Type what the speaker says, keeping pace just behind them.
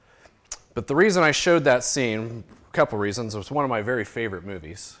But the reason I showed that scene, a couple reasons, it was one of my very favorite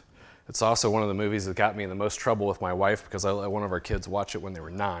movies. It's also one of the movies that got me in the most trouble with my wife because I let one of our kids watch it when they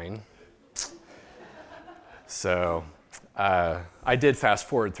were 9. So I did fast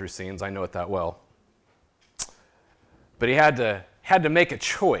forward through scenes. I know it that well. But he had to make a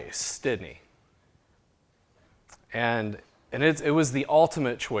choice, didn't he? And it was the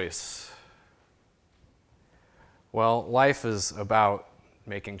ultimate choice. Well, life is about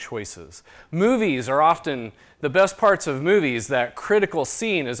making choices. Movies are often the best parts of movies. That critical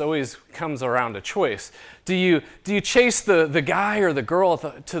scene always comes around a choice. Do you chase the guy or the girl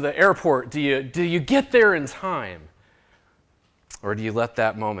to the airport? Do you get there in time, or do you let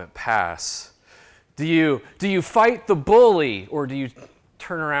that moment pass? Do you fight the bully, or do you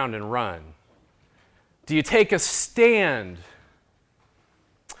turn around and run? Do you take a stand?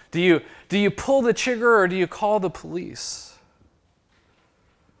 Do you pull the trigger, or do you call the police?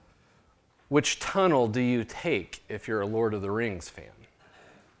 Which tunnel do you take if you're a Lord of the Rings fan?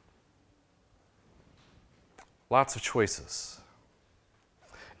 Lots of choices.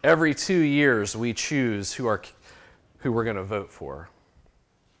 Every 2 years we choose who we're going to vote for.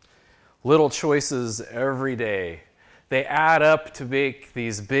 Little choices every day. They add up to make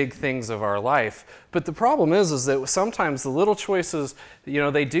these big things of our life. But the problem is that sometimes the little choices,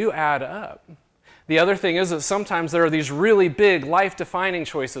 they do add up. The other thing is that sometimes there are these really big life-defining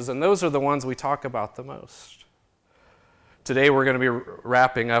choices, and those are the ones we talk about the most. Today we're going to be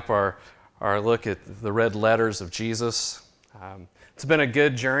wrapping up our look at the red letters of Jesus. It's been a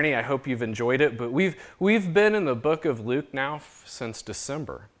good journey. I hope you've enjoyed it, but we've been in the book of Luke now since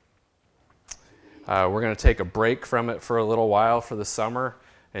December. We're going to take a break from it for a little while for the summer.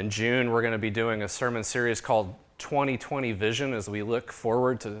 In June, we're going to be doing a sermon series called 2020 Vision as we look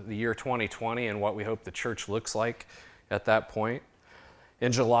forward to the year 2020 and what we hope the church looks like at that point.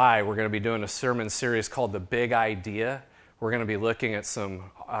 In July, we're going to be doing a sermon series called The Big Idea. We're going to be looking at some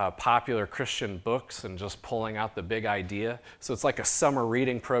popular Christian books and just pulling out the big idea. So it's like a summer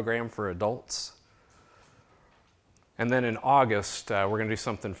reading program for adults. And then in August, we're going to do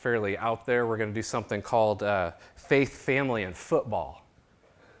something fairly out there. We're going to do something called Faith, Family, and Football.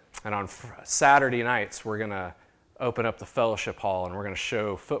 And on Saturday nights, we're going to open up the fellowship hall and we're going to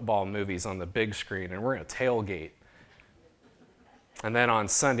show football movies on the big screen, and we're going to tailgate. And then on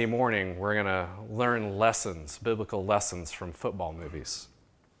Sunday morning, we're going to learn lessons, biblical lessons from football movies.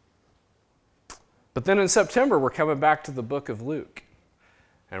 But then in September, we're coming back to the book of Luke.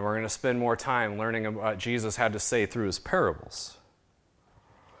 And we're going to spend more time learning about what Jesus had to say through his parables.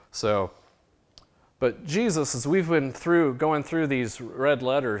 But Jesus, as we've been going through these red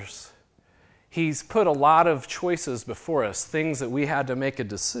letters, he's put a lot of choices before us, things that we had to make a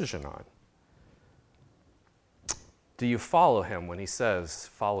decision on. Do you follow him when he says,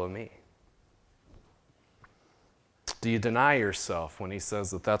 "Follow me"? Do you deny yourself when he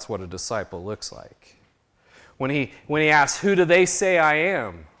says that that's what a disciple looks like? When he asks, "Who do they say I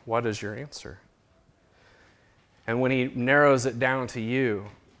am?" what is your answer? And when he narrows it down to you,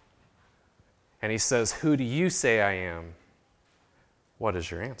 and he says, "Who do you say I am?" what is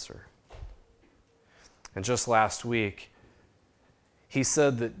your answer? And just last week, he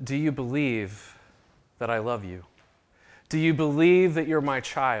said that, "Do you believe that I love you? Do you believe that you're my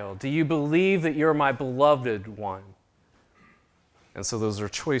child? Do you believe that you're my beloved one?" And so those are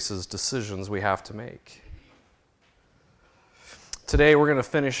choices, decisions we have to make. Today we're going to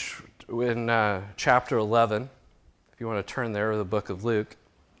finish in chapter 11, if you want to turn there, the book of Luke.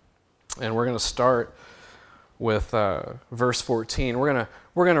 And we're going to start with verse 14. We're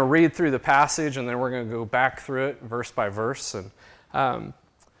going to read through the passage, and then we're going to go back through it verse by verse. And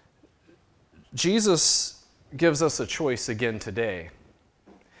Jesus gives us a choice again today.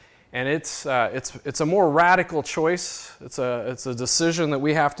 And it's a more radical choice. It's a decision that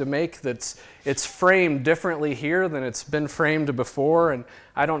we have to make it's framed differently here than it's been framed before. And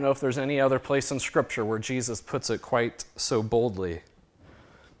I don't know if there's any other place in Scripture where Jesus puts it quite so boldly.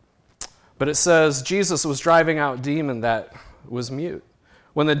 But it says, Jesus was driving out a demon that was mute.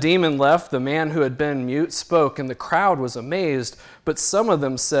 When the demon left, the man who had been mute spoke, and the crowd was amazed. But some of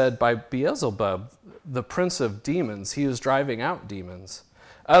them said, "By Beelzebub, the prince of demons, he is driving out demons."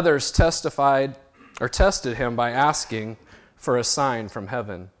 Others tested him by asking for a sign from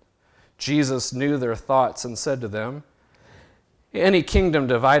heaven. Jesus knew their thoughts and said to them, "Any kingdom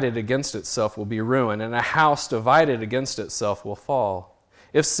divided against itself will be ruined, and a house divided against itself will fall.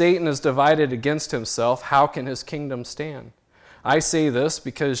 If Satan is divided against himself, how can his kingdom stand? I say this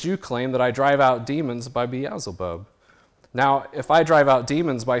because you claim that I drive out demons by Beelzebub. Now, if I drive out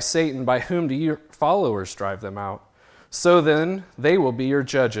demons by Satan, by whom do your followers drive them out? So then they will be your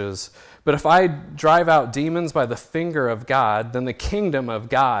judges. But if I drive out demons by the finger of God, then the kingdom of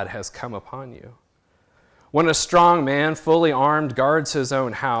God has come upon you. When a strong man, fully armed, guards his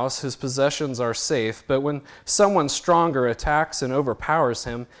own house, his possessions are safe. But when someone stronger attacks and overpowers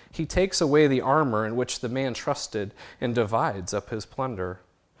him, he takes away the armor in which the man trusted and divides up his plunder.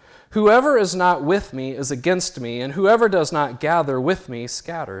 Whoever is not with me is against me, and whoever does not gather with me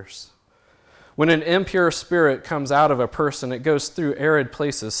scatters. When an impure spirit comes out of a person, it goes through arid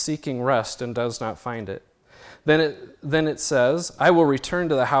places seeking rest and does not find it. Then it says, I will return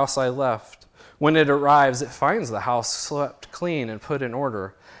to the house I left. When it arrives, it finds the house swept clean and put in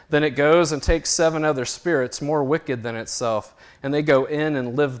order. Then it goes and takes 7 other spirits more wicked than itself, and they go in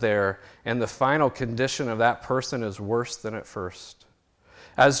and live there, and the final condition of that person is worse than at first.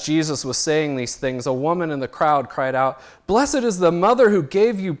 As Jesus was saying these things, a woman in the crowd cried out, Blessed is the mother who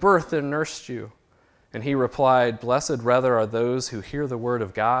gave you birth and nursed you. And he replied, Blessed rather are those who hear the word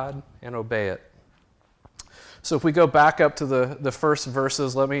of God and obey it. So if we go back up to the first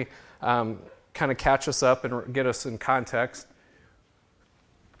verses, let me kind of catch us up and get us in context.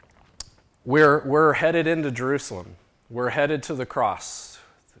 We're headed into Jerusalem. We're headed to the cross.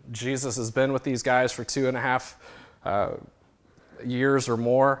 Jesus has been with these guys for 2.5 years or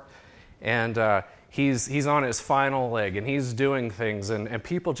more, and he's on his final leg, and he's doing things, and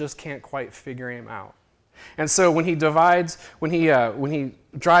people just can't quite figure him out. And so when he drives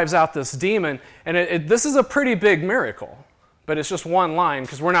out this demon, and this is a pretty big miracle, but it's just one line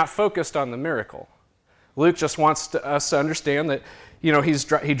because we're not focused on the miracle. Luke just wants us to understand that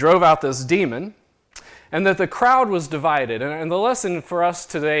he drove out this demon, and that the crowd was divided. And the lesson for us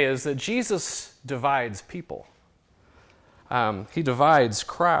today is that Jesus divides people. He divides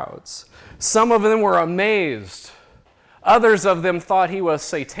crowds. Some of them were amazed. Others of them thought he was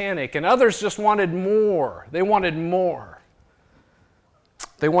satanic, and others just wanted more. They wanted more.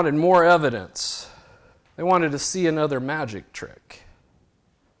 They wanted more evidence. They wanted to see another magic trick.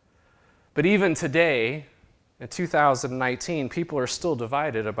 But even today, in 2019, people are still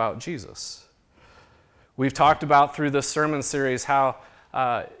divided about Jesus. We've talked about through this sermon series how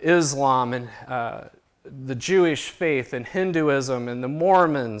Islam and the Jewish faith and Hinduism and the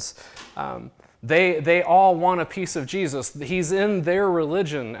Mormons, they all want a piece of Jesus. He's in their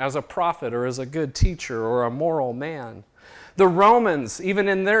religion as a prophet or as a good teacher or a moral man. The Romans, even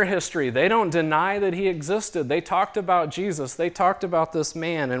in their history, they don't deny that he existed. They talked about Jesus. They talked about this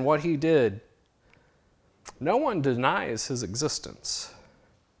man and what he did. No one denies his existence.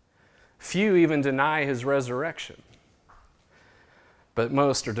 Few even deny his resurrection. But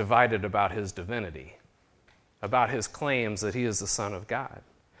most are divided about his divinity, about his claims that he is the Son of God.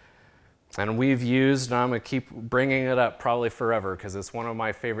 And we've used, and I'm going to keep bringing it up probably forever because it's one of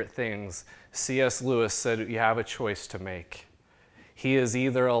my favorite things. C.S. Lewis said you have a choice to make. He is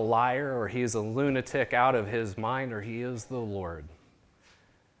either a liar or he is a lunatic out of his mind, or he is the Lord.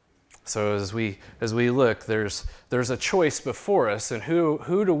 So as we look, there's a choice before us, and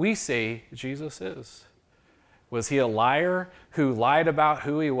who do we say Jesus is? Was he a liar who lied about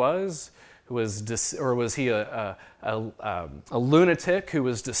who he was? Or was he a lunatic who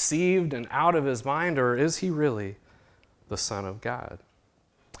was deceived and out of his mind? Or is he really the Son of God?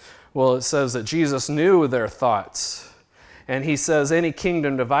 Well, it says that Jesus knew their thoughts. And he says, any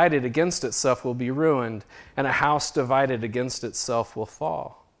kingdom divided against itself will be ruined, and a house divided against itself will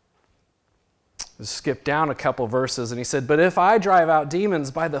fall. Let's skip down a couple verses, and he said, but if I drive out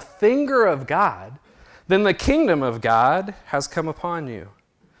demons by the finger of God, then the kingdom of God has come upon you.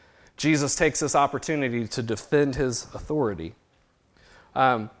 Jesus takes this opportunity to defend his authority.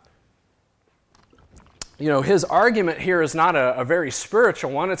 His argument here is not a very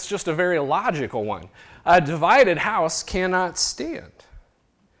spiritual one. It's just a very logical one. A divided house cannot stand.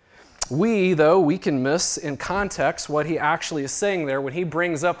 We can miss in context what he actually is saying there when he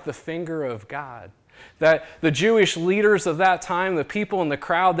brings up the finger of God. That the Jewish leaders of that time, the people in the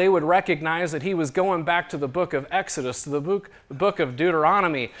crowd, they would recognize that he was going back to the book of Exodus, to the book of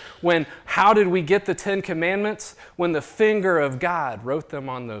Deuteronomy, when how did we get the 10 Commandments? When the finger of God wrote them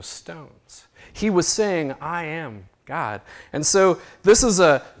on those stones. He was saying, I am God. And so this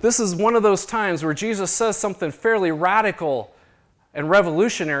is one of those times where Jesus says something fairly radical and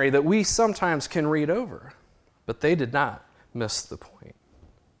revolutionary that we sometimes can read over. But they did not miss the point.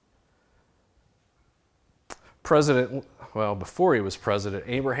 Before he was president,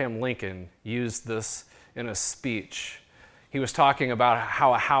 Abraham Lincoln used this in a speech. He was talking about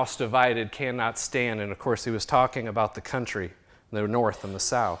how a house divided cannot stand, and of course he was talking about the country, the North and the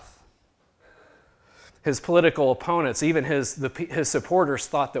South. His political opponents, even his supporters,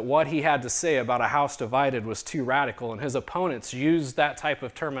 thought that what he had to say about a house divided was too radical, and his opponents used that type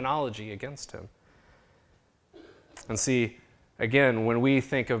of terminology against him. And see, again, when we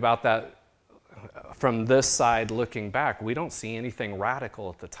think about that from this side looking back, we don't see anything radical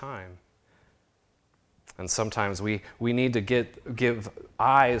at the time. And sometimes we need to give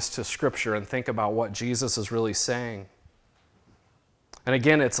eyes to Scripture and think about what Jesus is really saying. And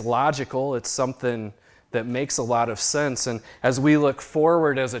again, it's logical. It's something that makes a lot of sense. And as we look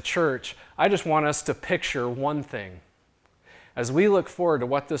forward as a church, I just want us to picture one thing. As we look forward to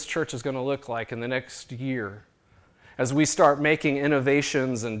what this church is going to look like in the next year, as we start making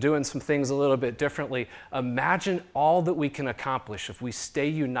innovations and doing some things a little bit differently, imagine all that we can accomplish if we stay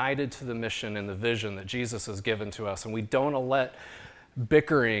united to the mission and the vision that Jesus has given to us, and we don't let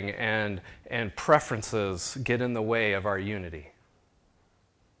bickering and preferences get in the way of our unity.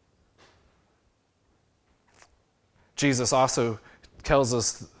 Jesus also tells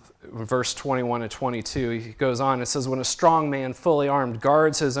us in verse 21 and 22, he goes on, it says, when a strong man fully armed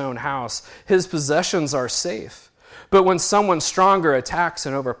guards his own house, his possessions are safe. But when someone stronger attacks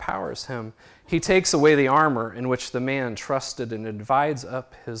and overpowers him, he takes away the armor in which the man trusted and divides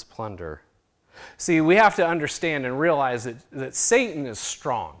up his plunder. See, we have to understand and realize that Satan is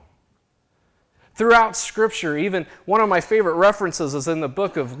strong. Throughout Scripture, even one of my favorite references is in the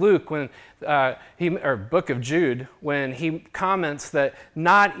book of Luke, book of Jude, when he comments that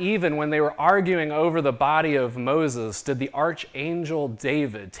not even when they were arguing over the body of Moses did the archangel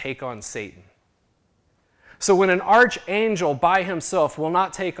David take on Satan. So when an archangel by himself will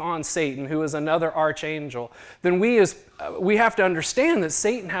not take on Satan, who is another archangel, then we have to understand that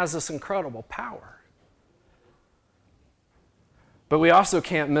Satan has this incredible power. But we also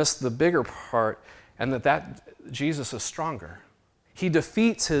can't miss the bigger part, and that Jesus is stronger. He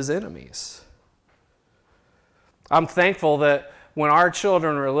defeats his enemies. I'm thankful that when our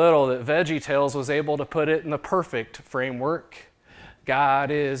children were little, that VeggieTales was able to put it in the perfect framework.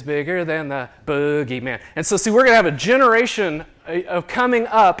 God is bigger than the boogeyman. And so, see, we're going to have a generation of coming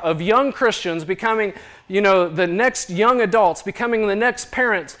up of young Christians becoming, the next young adults, becoming the next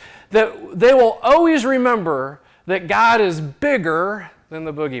parents, that they will always remember that God is bigger than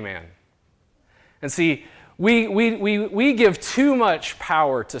the boogeyman. And see, we give too much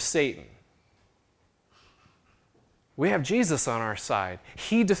power to Satan. We have Jesus on our side.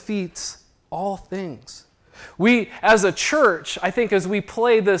 He defeats all things. We, as a church, I think as we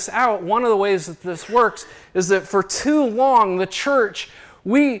play this out, one of the ways that this works is that for too long, the church,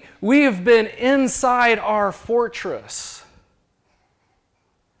 we have been inside our fortress.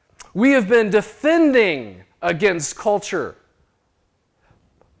 We have been defending against culture.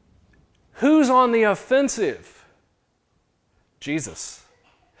 Who's on the offensive? Jesus.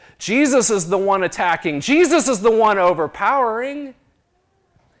 Jesus is the one attacking. Jesus is the one overpowering.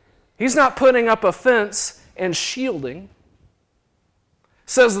 He's not putting up a fence and shielding.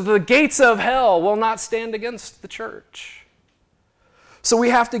 Says that the gates of hell will not stand against the church. So we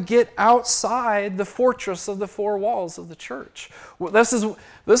have to get outside the fortress of the four walls of the church. This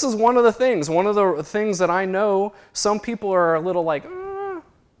is one of the things that I know some people are a little like,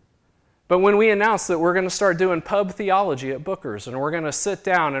 But when we announce that we're going to start doing pub theology at Booker's, and we're going to sit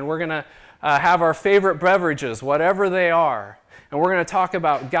down and we're going to have our favorite beverages, whatever they are, and we're going to talk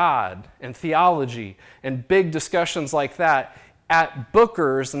about God and theology and big discussions like that at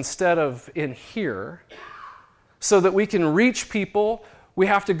Booker's instead of in here, so that we can reach people, we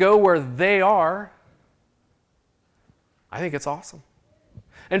have to go where they are. I think it's awesome.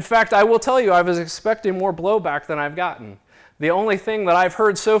 In fact, I will tell you, I was expecting more blowback than I've gotten. The only thing that I've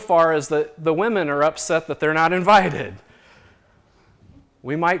heard so far is that the women are upset that they're not invited.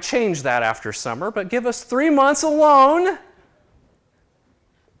 We might change that after summer, but give us 3 months alone.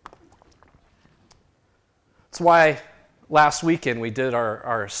 That's why last weekend we did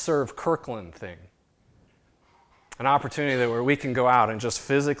our Serve Kirkland thing. An opportunity where we can go out and just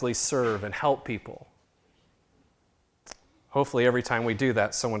physically serve and help people. Hopefully every time we do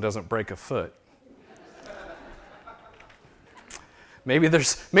that, someone doesn't break a foot. Maybe there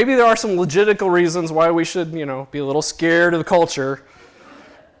are some logistical reasons why we should, be a little scared of the culture.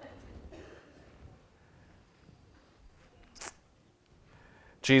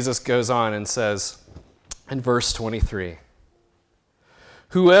 Jesus goes on and says in verse 23,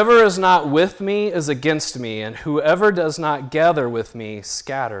 "Whoever is not with me is against me, and whoever does not gather with me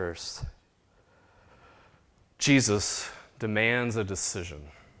scatters." Jesus demands a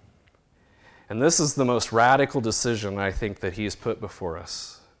decision. And this is the most radical decision I think that he's put before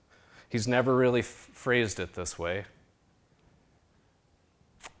us. He's never really phrased it this way.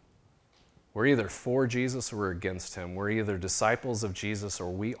 We're either for Jesus or we're against him. We're either disciples of Jesus or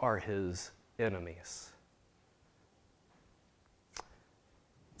we are his enemies.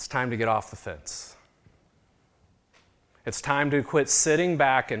 It's time to get off the fence. It's time to quit sitting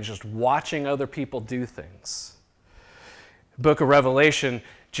back and just watching other people do things. Book of Revelation,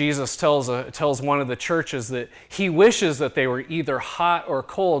 Jesus tells one of the churches that he wishes that they were either hot or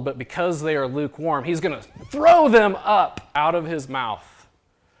cold, but because they are lukewarm, he's going to throw them up out of his mouth.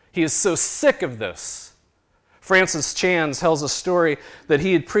 He is so sick of this. Francis Chan tells a story that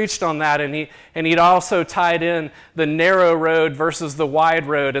he had preached on that, and he'd also tied in the narrow road versus the wide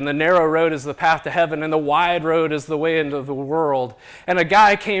road, and the narrow road is the path to heaven, and the wide road is the way into the world. And a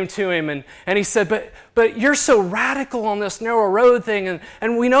guy came to him, and he said, but you're so radical on this narrow road thing,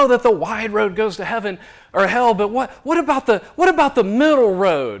 and we know that the wide road goes to heaven or hell, but what about the middle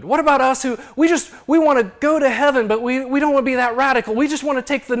road? What about us who we want to go to heaven, but we don't want to be that radical. We just want to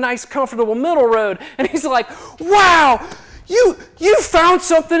take the nice, comfortable middle road. And he's like, wow, you found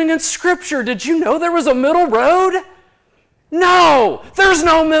something in Scripture. Did you know there was a middle road? No, there's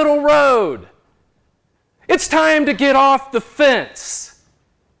no middle road. It's time to get off the fence.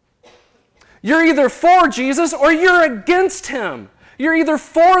 You're either for Jesus or you're against him. You're either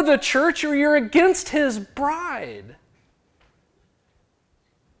for the church or you're against his bride.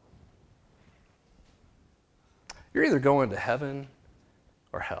 You're either going to heaven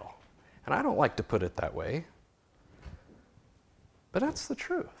or hell. And I don't like to put it that way, but that's the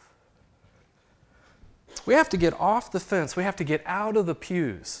truth. We have to get off the fence. We have to get out of the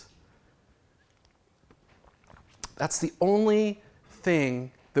pews. That's the only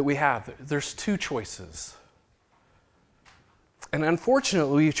thing that we have. There's two choices. And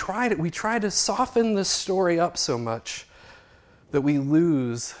unfortunately, we try to soften this story up so much that we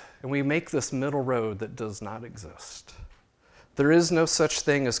lose and we make this middle road that does not exist. There is no such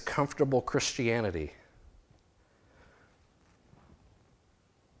thing as comfortable Christianity.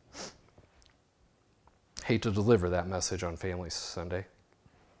 Hate to deliver that message on Family Sunday.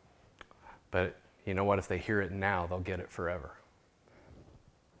 But you know what? If they hear it now, they'll get it forever.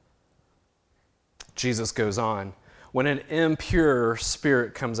 Jesus goes on. When an impure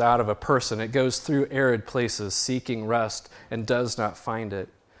spirit comes out of a person, it goes through arid places seeking rest and does not find it.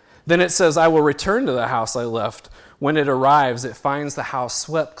 Then it says, I will return to the house I left. When it arrives, it finds the house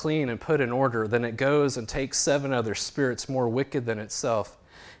swept clean and put in order. Then it goes and takes 7 other spirits more wicked than itself,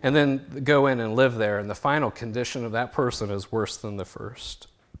 and then go in and live there. And the final condition of that person is worse than the first.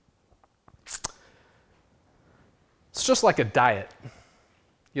 It's just like a diet.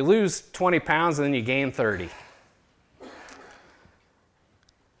 You lose 20 pounds and then you gain 30.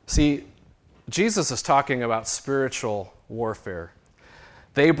 See, Jesus is talking about spiritual warfare.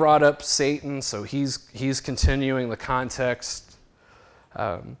 They brought up Satan, so he's continuing the context.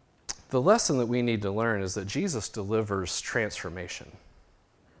 The lesson that we need to learn is that Jesus delivers transformation.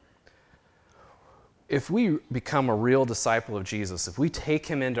 If we become a real disciple of Jesus, if we take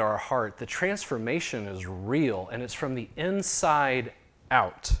him into our heart, the transformation is real, and it's from the inside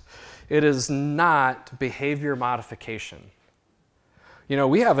out. It is not behavior modification. You know,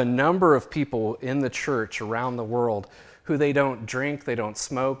 we have a number of people in the church around the world who they don't drink, they don't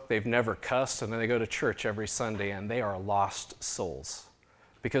smoke, they've never cussed, and then they go to church every Sunday, and they are lost souls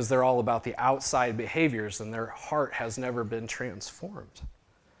because they're all about the outside behaviors and their heart has never been transformed.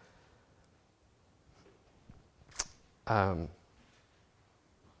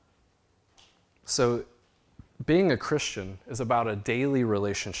 So being a Christian is about a daily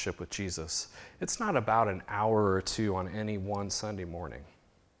relationship with Jesus. It's not about an hour or two on any one Sunday morning.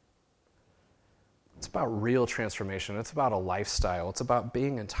 It's about real transformation. It's about a lifestyle. It's about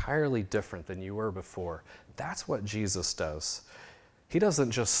being entirely different than you were before. That's what Jesus does. He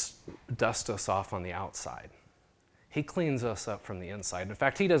doesn't just dust us off on the outside. He cleans us up from the inside. In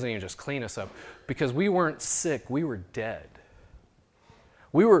fact, he doesn't even just clean us up because we weren't sick, we were dead.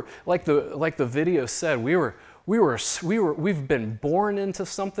 We were, like the video said, we've been born into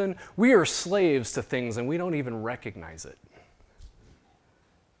something. We are slaves to things and we don't even recognize it.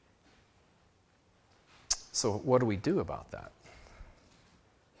 So what do we do about that?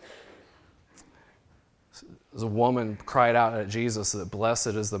 The woman cried out at Jesus that blessed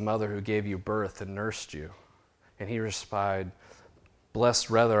is the mother who gave you birth and nursed you. And he replied, blessed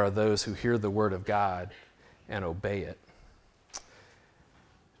rather are those who hear the word of God and obey it.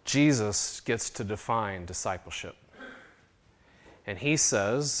 Jesus gets to define discipleship. And he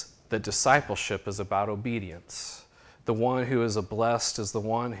says that discipleship is about obedience. The one who is blessed is the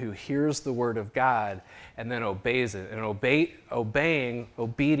one who hears the word of God and then obeys it. And obeying,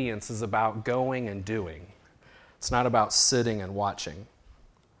 obedience is about going and doing. It's not about sitting and watching.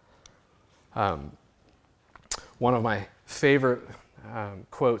 One of my favorite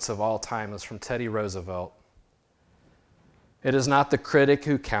quotes of all time is from Teddy Roosevelt. It is not the critic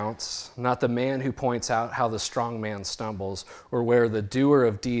who counts, not the man who points out how the strong man stumbles or where the doer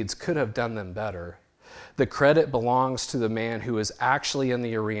of deeds could have done them better. The credit belongs to the man who is actually in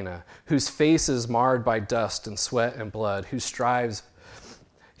the arena, whose face is marred by dust and sweat and blood, who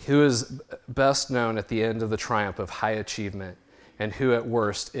is best known at the end of the triumph of high achievement, and who at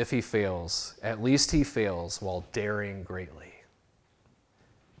worst, if he fails, at least he fails while daring greatly.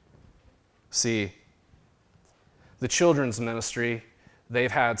 See, the children's ministry,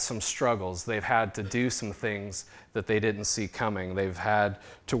 they've had some struggles. They've had to do some things that they didn't see coming. They've had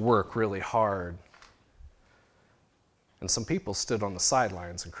to work really hard. And some people stood on the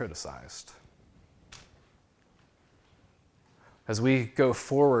sidelines and criticized. As we go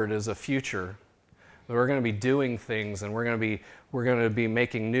forward as a future, we're going to be doing things, and we're going to be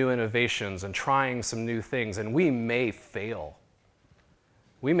making new innovations and trying some new things, and we may fail.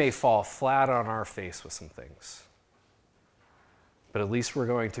 We may fall flat on our face with some things. But at least we're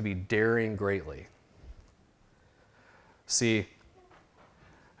going to be daring greatly. See,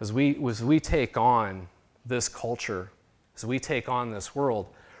 as we take on this culture, as we take on this world,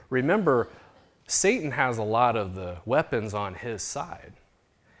 remember, Satan has a lot of the weapons on his side.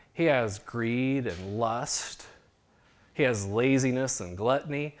 He has greed and lust. He has laziness and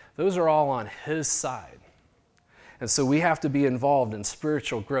gluttony. Those are all on his side. And so we have to be involved in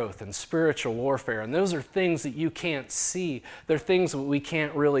spiritual growth and spiritual warfare. And those are things that you can't see. They're things that we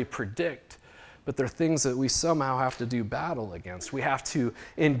can't really predict. But they're things that we somehow have to do battle against. We have to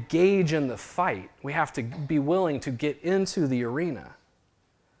engage in the fight. We have to be willing to get into the arena.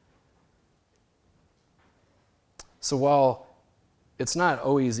 So while it's not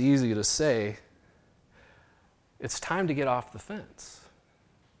always easy to say, it's time to get off the fence.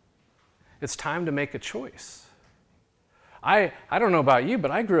 It's time to make a choice. I don't know about you, but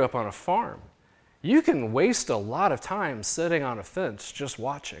I grew up on a farm. You can waste a lot of time sitting on a fence just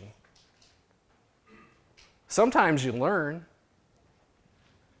watching. Sometimes you learn,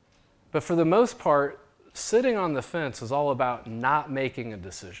 but for the most part, sitting on the fence is all about not making a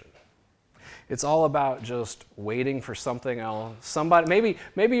decision. It's all about just waiting for something else. Maybe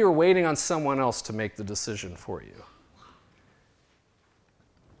you're waiting on someone else to make the decision for you.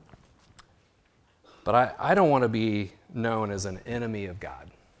 But I don't want to be known as an enemy of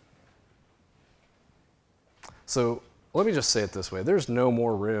God. So let me just say it this way. There's no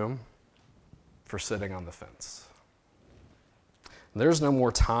more room for sitting on the fence. There's no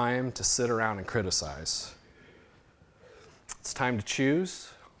more time to sit around and criticize. It's time to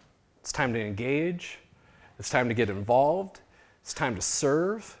choose. It's time to engage. It's time to get involved. It's time to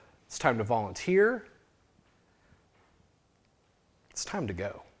serve. It's time to volunteer. It's time to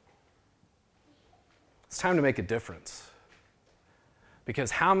go. It's time to make a difference.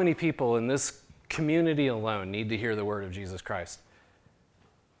 Because how many people in this community alone need to hear the word of Jesus Christ?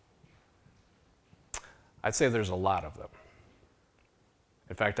 I'd say there's a lot of them.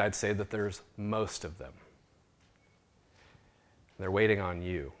 In fact, I'd say that there's most of them. They're waiting on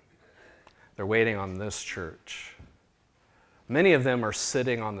you. They're waiting on this church. Many of them are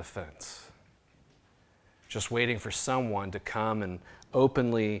sitting on the fence, just waiting for someone to come and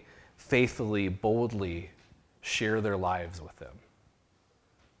openly, faithfully, boldly share their lives with them.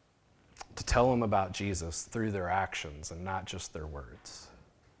 To tell them about Jesus through their actions and not just their words.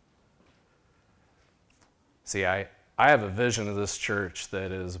 See, I have a vision of this church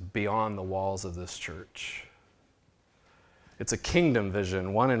that is beyond the walls of this church. It's a kingdom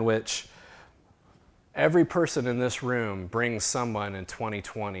vision, one in which every person in this room brings someone in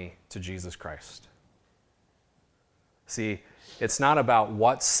 2020 to Jesus Christ. See, it's not about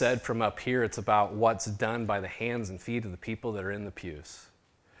what's said from up here, it's about what's done by the hands and feet of the people that are in the pews.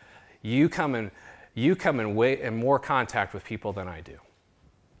 You come in way in more contact with people than I do.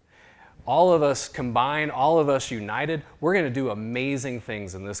 All of us combined, all of us united, we're going to do amazing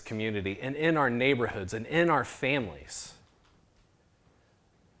things in this community and in our neighborhoods and in our families.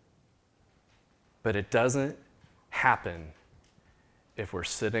 But it doesn't happen if we're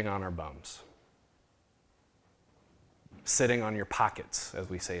sitting on our bums. Sitting on your pockets, as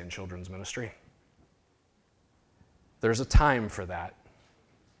we say in children's ministry. There's a time for that.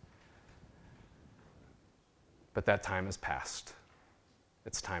 But that time is past.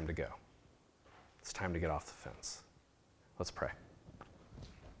 It's time to go. It's time to get off the fence. Let's pray.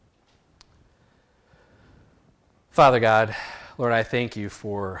 Father God, Lord, I thank you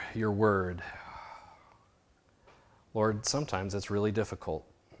for your word. Lord, sometimes it's really difficult.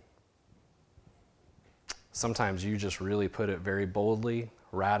 Sometimes you just really put it very boldly,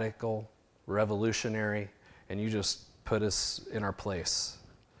 radical, revolutionary, and you just put us in our place.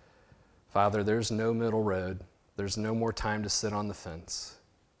 Father, there's no middle road. There's no more time to sit on the fence.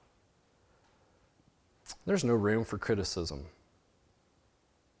 There's no room for criticism.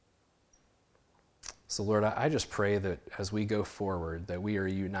 So Lord, I just pray that as we go forward, that we are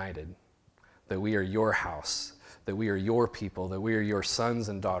united, that we are your house, that we are your people, that we are your sons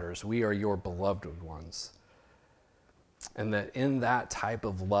and daughters, we are your beloved ones. And that in that type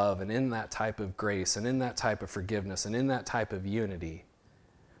of love and in that type of grace and in that type of forgiveness and in that type of unity,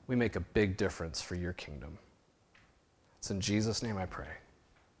 we make a big difference for your kingdom. It's in Jesus' name I pray.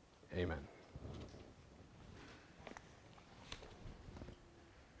 Amen.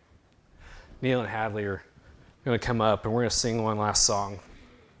 Neil and Hadley are going to come up and we're going to sing one last song.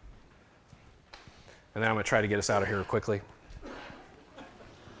 And then I'm going to try to get us out of here quickly.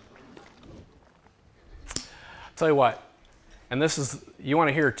 I'll tell you what, and this is, you want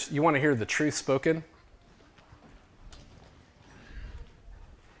to hear the truth spoken?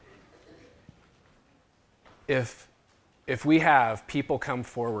 If we have people come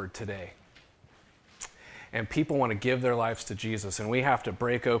forward today and people want to give their lives to Jesus and we have to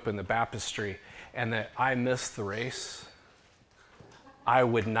break open the baptistry and that I missed the race, I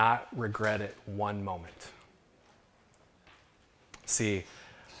would not regret it one moment. See,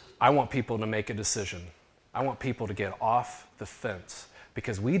 I want people to make a decision. I want people to get off the fence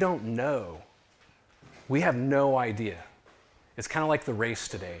because we don't know. We have no idea. It's kind of like the race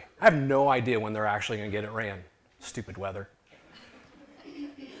today. I have no idea when they're actually going to get it ran. Stupid weather.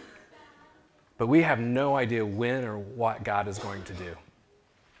 But we have no idea when or what God is going to do.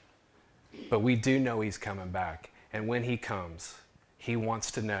 But we do know he's coming back. And when he comes, he wants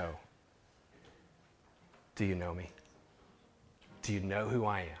to know, do you know me? Do you know who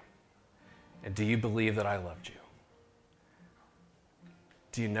I am? And do you believe that I loved you?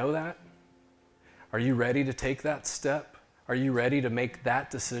 Do you know that? Are you ready to take that step? Are you ready to make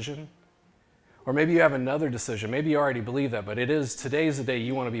that decision? Or maybe you have another decision. Maybe you already believe that, but today's the day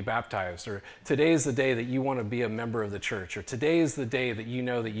you want to be baptized, or today's the day that you want to be a member of the church, or today's the day that you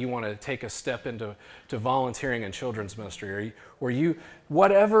know that you want to take a step into volunteering in children's ministry,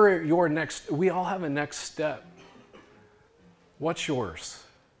 whatever your next, we all have a next step. What's yours?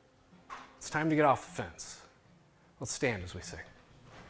 It's time to get off the fence. Let's stand as we sing.